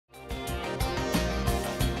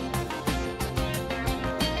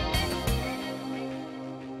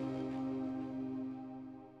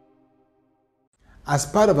As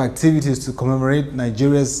part of activities to commemorate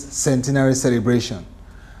Nigeria's centenary celebration,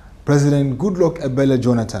 President Goodluck Ebele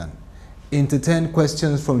Jonathan entertained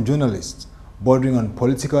questions from journalists bordering on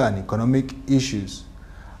political and economic issues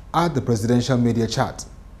at the presidential media chat.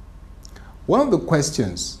 One of the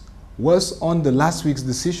questions was on the last week's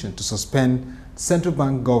decision to suspend Central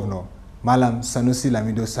Bank Governor Malam Sanusi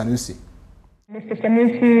Lamido Sanusi. Mr.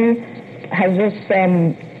 Sanusi has just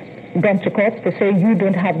gone to court to say you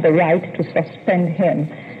don't have the right to suspend him.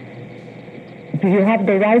 Do you have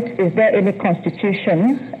the right? Is there any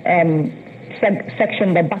constitution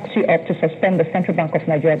section that backs you up to suspend the Central Bank of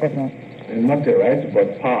Nigeria governor? Not a right,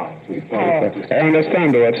 but power. I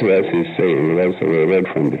understand what Wes is saying. We also read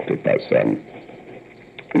from the papers.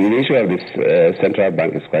 The issue of this central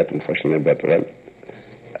bank is quite unfortunate, but well,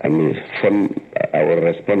 I mean, I will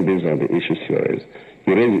respond based on the issues you raise.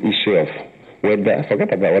 You raise the issue of whether,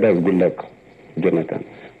 forget about whether it's Goodluck Jonathan,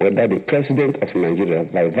 whether the president of Nigeria,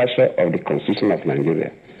 by virtue of the Constitution of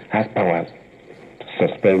Nigeria, has powers to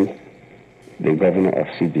suspend the governor of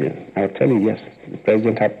CBN. I'll tell you, yes, the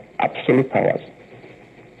president has absolute powers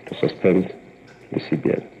to suspend the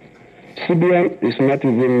CBN. CBN is not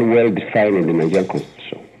even well defined in the Nigerian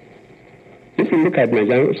Constitution. If you look at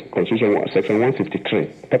Nigerian Constitution, section 153,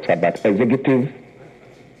 it talks about executive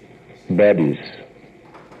bodies,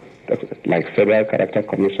 like Federal Character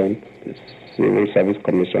Commission, the Civil Service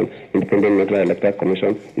Commission, Independent National Electoral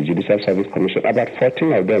Commission, the Judicial Service Commission, about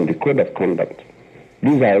 14 of them, the Code of Conduct.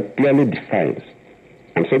 These are clearly defined.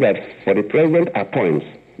 And so that for the president appoints,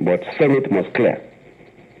 but Senate must clear.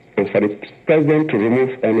 And for the president to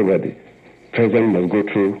remove anybody, the president must go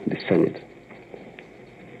through the Senate.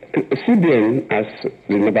 CBN, as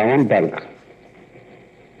the number one bank,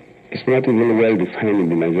 is not even well defined in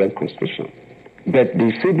the Nigerian Constitution. But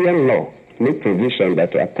the CBN law makes provision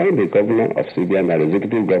that to appoint the governor of CBN and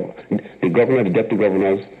the governor, the deputy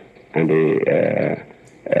governors, and the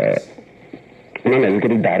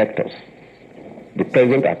non-executive directors, the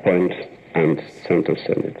president appoints and sends to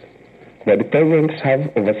Senate. But the presidents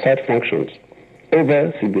have oversight functions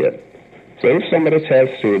over CBN. So if somebody tells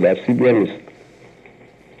you that CBN is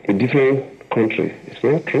a different country, it's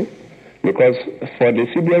not true. Because for the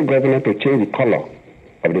CBN governor to change the color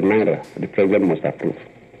of the naira, the president must approve.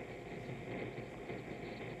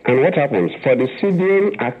 And what happens? For the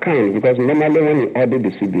CBN account, because normally when you audit the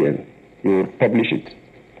CBN, you publish it.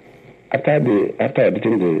 After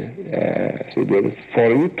auditing the CBN, for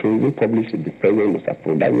you to even publish it, the president must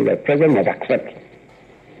approve. That means the president must accept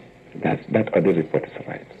that audit report is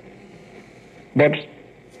right. But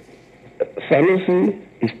Sanusi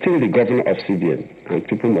is still the governor of CBN, and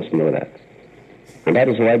people must know that. And that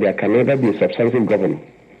is why there can never be a substantive governor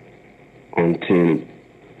until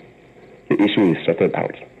the issue is sorted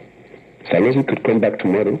out. Sanusi could come back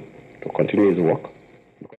tomorrow to continue his work.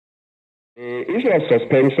 The issue of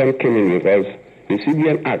suspension came in because the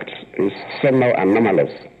CBN Act is somehow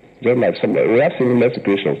anomalous. Just like we have similar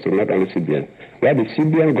situations to not only CBN, where the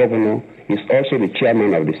CBN governor is also the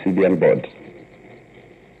chairman of the CBN board.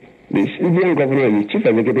 The CBN governor is the chief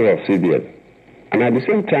executive of CBN, and at the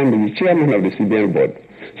same time the chairman of the CBN board.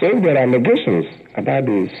 So if there are allegations about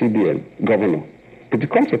the CBN governor, it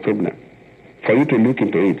becomes a problem for you to look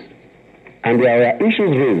into it. And there are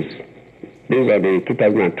issues raised. These are the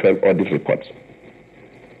 2012 audit reports.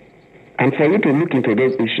 And for you to look into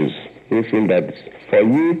those issues, we feel that for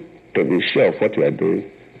you to be sure of what you are doing,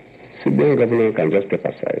 CBN governor can just step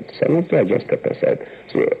aside. Senator just step aside.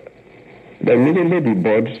 So then immediately the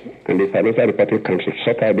board and the Financial Reporting Council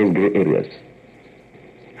sort out those gray areas.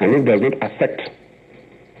 And it does not affect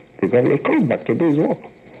the governor, comes back to do his work.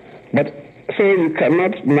 But so you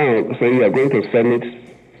cannot now say you are going to Senate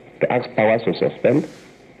to ask powers to suspend.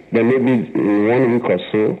 Then maybe in 1 week or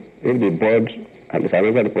so, if the board and the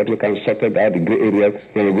Financial Reporting Council sorted out the gray areas,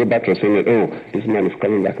 then we go back to Senate, oh, this man is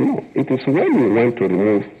coming back. No, it is when we want to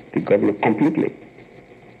remove the governor completely.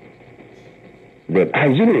 But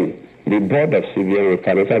assuming the board of CBN and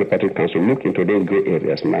Financial Reporting Council look into those gray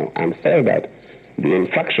areas now and felt that the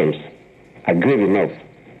infractions are grave enough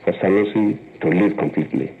for Sanusi to leave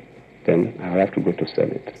completely, then I'll have to go to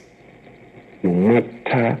Senate. No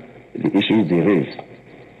matter the issues they raise,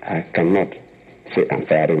 I cannot say I'm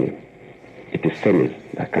firing him. It is Senate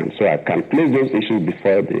that can. So I can place those issues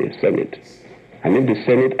before the Senate. And if the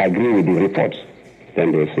Senate agree with the report,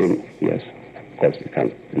 then they'll say, yes, of course we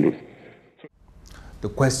can leave. The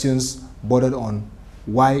questions bordered on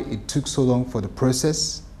why it took so long for the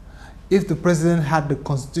process, if the president had the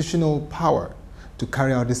constitutional power to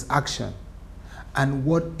carry out this action, and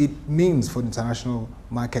what it means for the international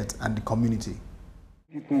market and the community.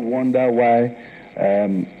 People wonder why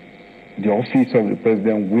the office of the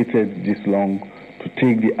president waited this long to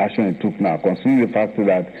take the action it took now, considering the fact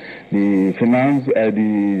that the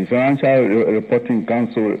Financial Reporting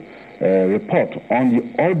Council report on the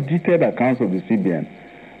audited accounts of the CBN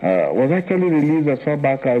was actually released as far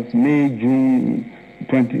back as May, June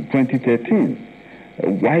 2013.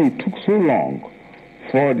 Why it took so long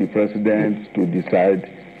for the president to decide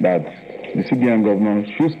that the CBN governor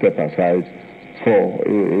should step aside for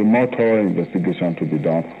a more thorough investigation to be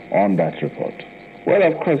done on that report? Well,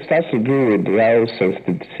 of course, it has to do with how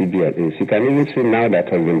sensitive the CBN is. You can even see now that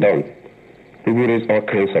has been done. People raise all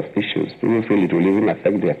kinds of issues. People feel it will even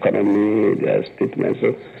affect the economy, their statements.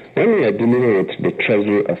 So when you are dealing with the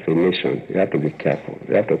treasury of a nation, you have to be careful.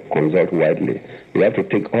 You have to consult widely. You have to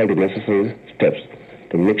take all the necessary steps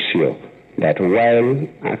to make sure that while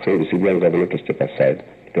asking the CBN governor to step aside,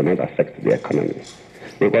 it will not affect the economy.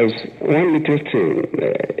 Because one little thing,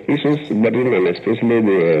 issues burden and especially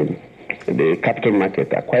the capital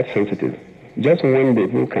market are quite sensitive. Just one day,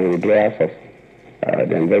 people can withdraw half of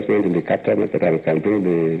the investment in the capital market and can bring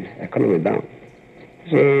the economy down.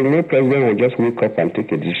 So no president will just wake up and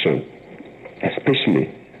take a decision, especially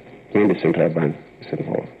when the central bank is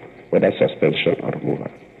involved, whether suspension or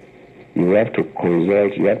removal. You have to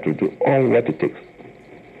consult, you have to do all what it takes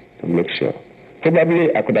to make sure.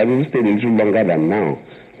 Probably I could have even stayed a little longer than now,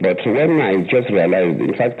 but when I just realized,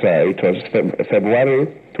 in fact, it was February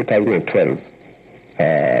 2012,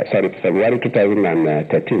 February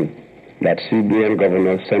 2013, that CBN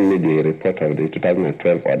governor sent me the report of the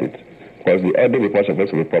 2012 audit, because the audit report was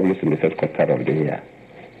supposed to be published in the first quarter of the year.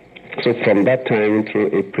 So from that time through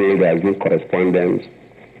April, there has been correspondence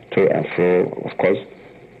to and fro, of course.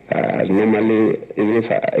 Normally, even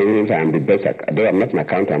if I'm the best, though I'm not an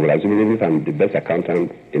accountant, but even if I'm the best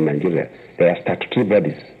accountant in Nigeria, there are statutory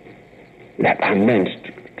bodies that are meant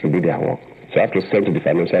to do their work. So I have to send to the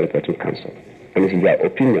Financial Reporting Council. And it is their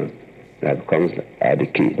opinion that becomes the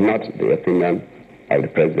key, not the opinion of the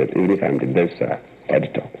president, even if I'm the best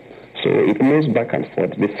auditor. So it moves back and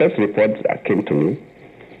forth. The first report that came to me,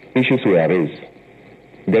 issues were raised.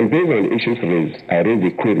 Then based on the issues raised, I raised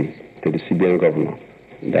a query to the CBN governor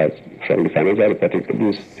that from the financial reporting,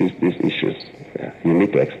 these issues, you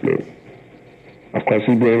need to explain. Of course,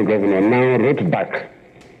 CBN governor now wrote back.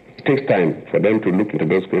 It takes time for them to look into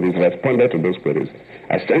those queries, responded to those queries.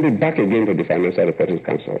 I sent it back again to the Financial Reporting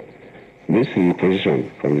Council. This is the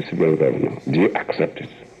position from the CBN governor. Do you accept it?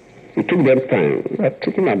 It took them time. We are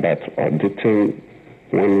talking about auditing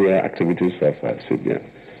one-year activities of CBN.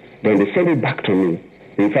 Then they sent it back to me.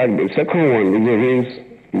 In fact, the second one, they raised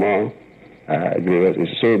more grievous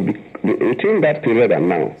issues. So between that period and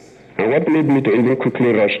now, and what made me to even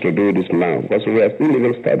quickly rush to do this now, because we are still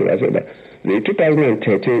even starting, I said that the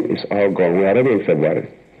 2013 is all gone. We are already in February.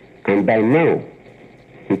 And by now,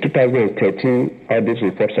 the 2013 audit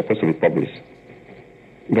report is supposed to be published.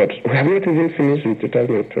 But we have not even finished with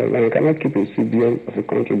 2012, and we cannot keep a CBN of the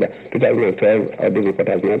country that 2012 audit report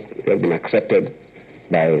has not been accepted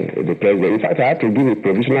by the president. In fact, I had to give a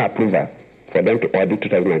provisional approval for them to audit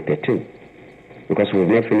 2013, because we have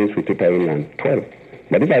not finished with 2012.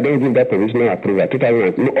 But if I don't give that provisional approval,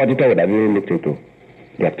 no auditor would have even looked into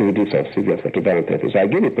the activities of CBN for 2013. So I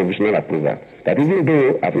give a provisional approval that even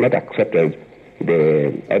though I have not accepted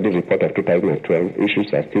the audit report of 2012,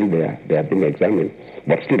 issues are still there, they have been examined,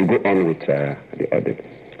 but still go on with the audit.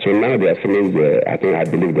 So now they are finished, I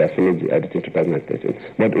believe they are finished the audit in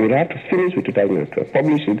 2013. But we have to finish with 2012,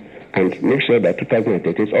 publish it, and make sure that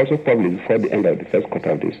 2013 is also published before the end of the first quarter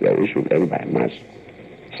of this year. We should end by March.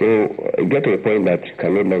 So get to a point that you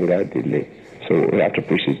can no longer delay. So we have to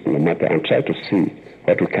push it no matter and try to see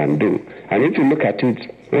what we can do. And if you look at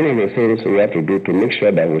it, one of the things we have to do to make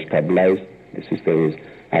sure that we stabilize the system is,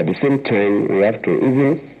 at the same time, we have to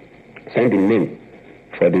even send a name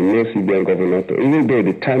for the new CBN governor to, even though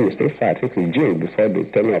the time is still far, I think it's June before the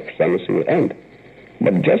term of Sanusi will end.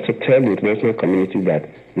 But just to tell the international community that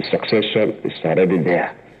the succession is already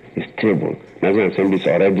there, it's stable. National Assembly is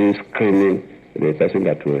already screening the person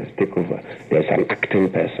that will take over. There's an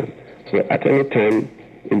acting person. So at any time,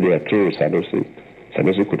 if they are through with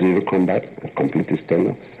Sanusi could even come back and complete his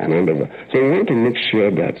tenure and hand over. So we want to make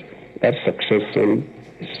sure that that succession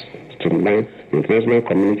is streamlined. The international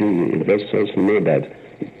community, the investors know that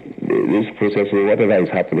this process, whatever is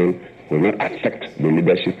happening, will not affect the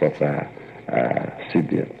leadership of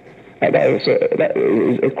CBN. That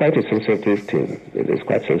is quite a sensitive thing. It is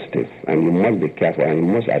quite sensitive, and you must be careful, and you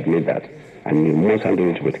must admit that, and you must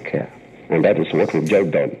handle it with care. And that is what we've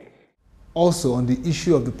just done. Also, on the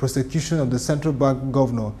issue of the prosecution of the central bank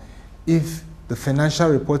governor, if the Financial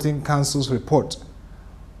Reporting Council's report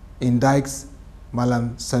indicts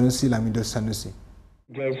Malam Sanusi Lamido Sanusi.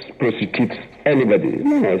 Just prosecute anybody.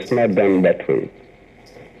 No, it's not done that way.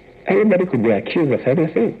 Anybody could be accused of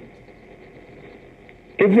anything.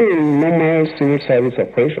 Even in normal civil service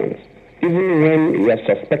operations, even when you are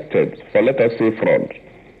suspected for, let us say, fraud,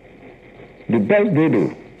 the best they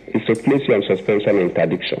do is to place you on suspension and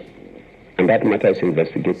interdiction, and that matter is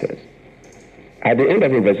investigated. At the end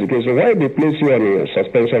of investigation, why they place you on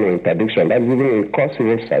suspension or interdiction, that's even in core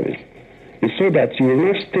civil service, is so that you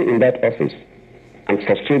will not stay in that office and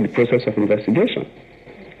frustrate the process of investigation.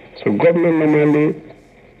 So government normally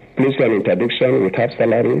place you on interdiction without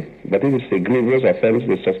salary, but if it's a grievous offense,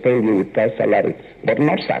 they suspend you without salary, but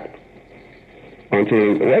not sacked.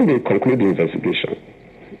 Until when they conclude the investigation,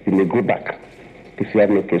 you may go back if you have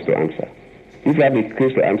no case to answer. If you have a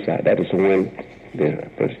case to answer, that is when they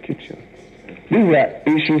prosecute you. These are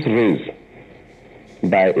issues raised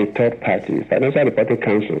by a third party. Financial Reporting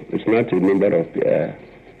Council is not a member of the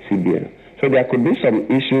CBN. So there could be some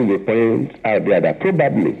issues they point out there that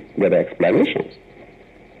probably there are explanations.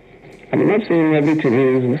 I'm not saying everything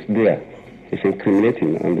raised there is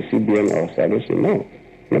incriminating on the CBN or Sanusi. No,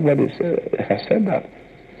 nobody has said that.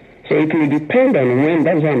 So it will depend on when,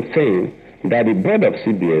 that's what I'm saying, that the board of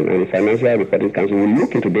CBN and the Financial Reporting Council will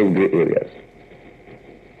look into those gray areas.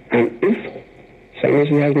 And if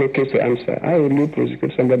Sanusi has no case to answer, I will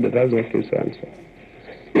prosecute somebody that has no case to answer.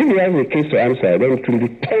 If he has a case to answer, then it will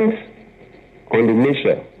depend on the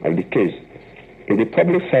nature of the case. In the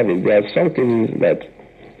public service, there are some cases that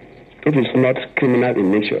it is not criminal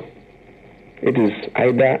in nature. It is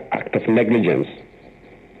either act of negligence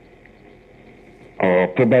or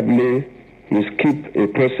probably you skip a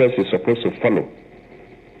process you're supposed to follow.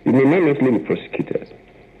 You may not necessarily be prosecuted.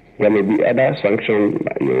 There may be other sanction,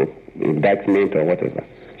 indictment or whatever.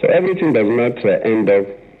 So everything does not end up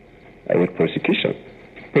with prosecution.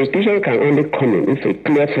 Prosecution can only come in if a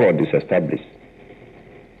clear fraud is established.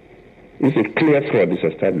 If a clear fraud is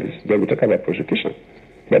established, then we talk about prosecution.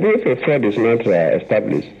 But if a fraud is not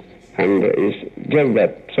established, and it's just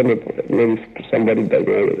that maybe somebody does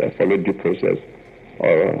not follow due process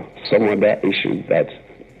or some other issues that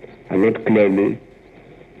are not clearly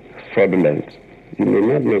fraudulent, you may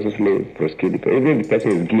not necessarily prosecute the person. Even if the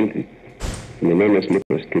person is guilty, you may not necessarily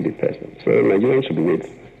prosecute the person. So Nigerians should wait.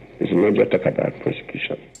 We should not just talk about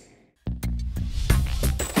prosecution.